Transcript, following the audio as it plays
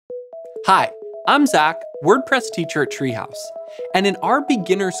Hi, I'm Zach, WordPress teacher at Treehouse. And in our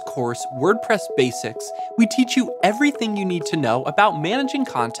beginner's course, WordPress Basics, we teach you everything you need to know about managing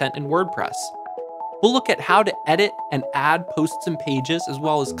content in WordPress. We'll look at how to edit and add posts and pages as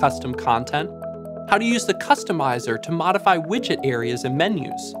well as custom content, how to use the customizer to modify widget areas and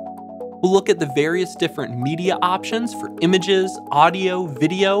menus. We'll look at the various different media options for images, audio,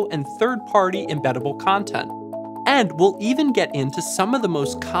 video, and third-party embeddable content. And we'll even get into some of the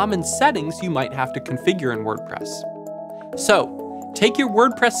most common settings you might have to configure in WordPress. So, take your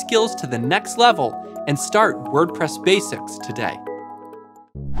WordPress skills to the next level and start WordPress Basics today.